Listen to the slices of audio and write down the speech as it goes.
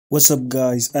What's up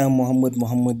guys, I am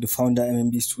Muhammad, the founder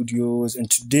MMB Studios,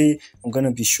 and today I'm going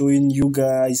to be showing you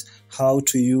guys how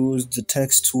to use the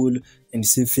text tool in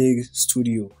Synfig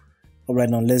Studio. Alright,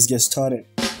 now let's get started.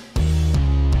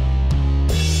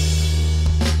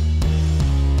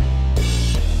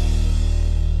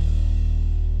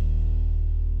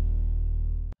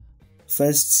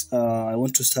 First, I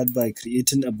want to start by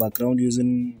creating a background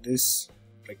using this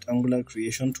rectangular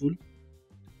creation tool.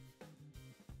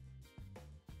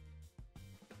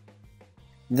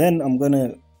 Then I'm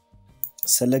gonna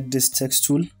select this text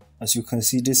tool. As you can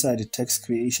see, these are the text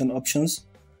creation options.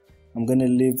 I'm gonna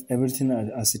leave everything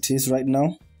as it is right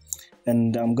now,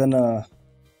 and I'm gonna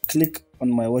click on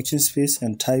my working space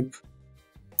and type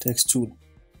text tool.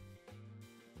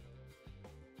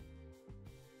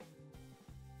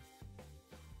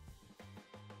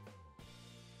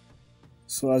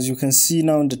 So as you can see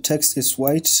now, the text is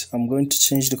white. I'm going to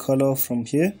change the color from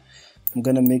here. I'm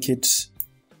gonna make it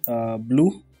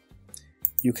blue.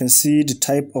 You can see the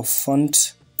type of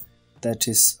font that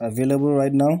is available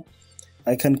right now.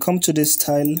 I can come to this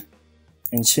style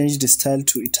and change the style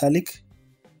to italic,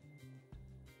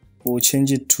 or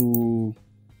change the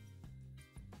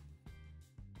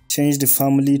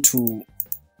family to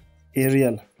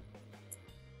Arial.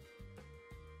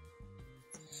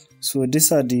 So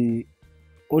these are the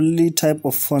only type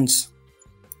of fonts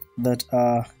that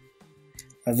are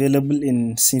available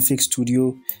in Synfig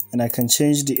Studio, and I can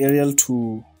change the Arial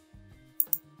to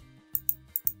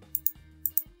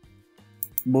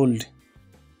bold,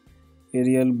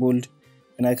 Arial bold,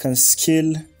 and I can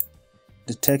scale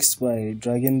the text by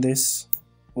dragging this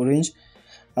orange.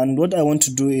 And what I want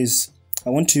to do is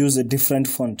I want to use a different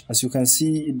font. As you can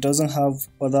see, it doesn't have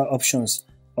other options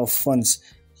of fonts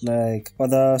like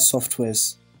other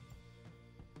softwares.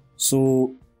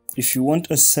 So if you want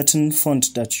a certain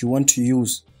font that you want to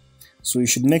use, so you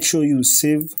should make sure you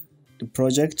save the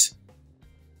project.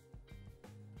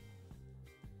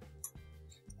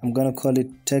 I'm gonna call it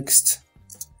text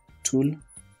tool, and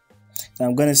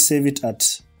I'm gonna save it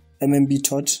at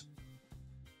MMBTUDIOS.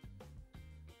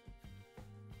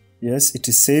 Yes, it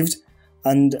is saved,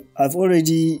 and I've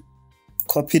already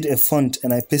copied a font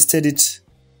and I pasted it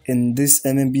in this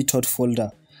MMBTUDIOS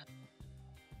folder.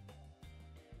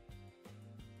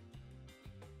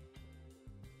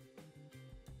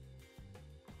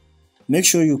 Make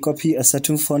sure you copy a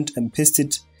certain font and paste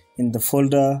it in the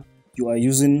folder you are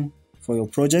using for your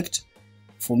project.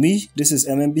 For me, this is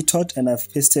MMBTUDIOS, and I've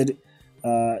pasted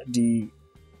the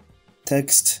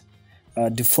text,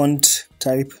 the font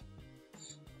type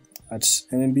at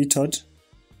MMBTUDIOS.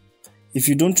 If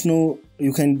you don't know,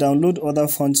 you can download other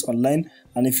fonts online,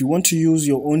 and if you want to use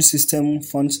your own system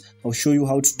fonts, I'll show you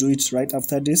how to do it right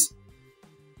after this.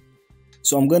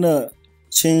 So I'm gonna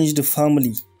change the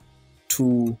family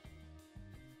to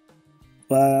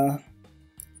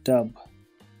Dab.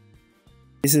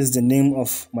 This is the name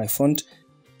of my font,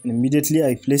 and immediately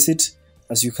I place it,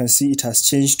 as you can see, it has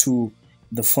changed to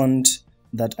the font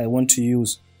that I want to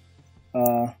use.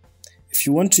 If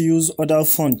you want to use other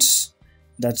fonts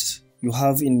that you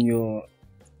have in your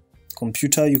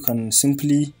computer, you can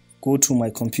simply go to my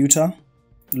computer,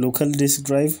 local disk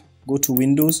drive, go to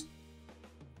Windows,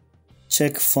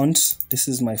 check fonts. This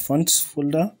is my fonts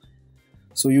folder.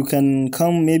 So you can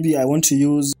come, maybe I want to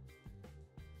use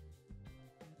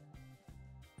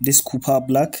this Cooper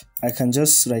Black. I can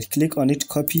just right click on it,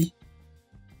 copy,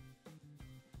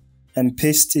 and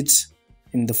paste it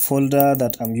in the folder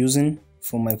that I'm using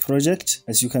for my project.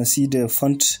 As you can see, the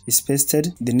font is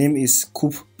pasted. The name is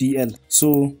Coop BL.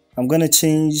 So I'm gonna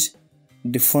change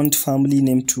the font family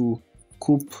name to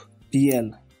Coop BL.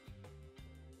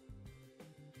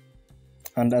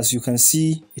 And as you can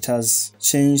see, it has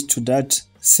changed to that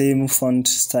same font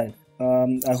style.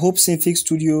 I hope Synfig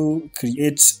Studio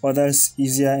creates others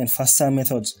easier and faster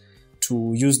methods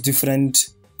to use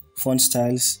different font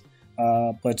styles,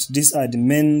 but these are the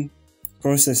main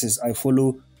processes I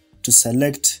follow to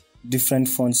select different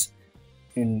fonts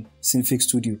in Synfig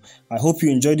Studio. I hope you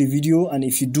enjoyed the video, and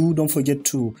if you do, don't forget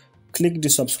to click the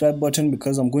subscribe button,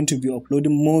 because I'm going to be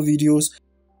uploading more videos.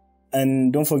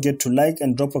 And don't forget to like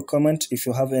and drop a comment if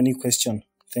you have any question.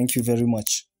 Thank you very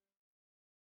much.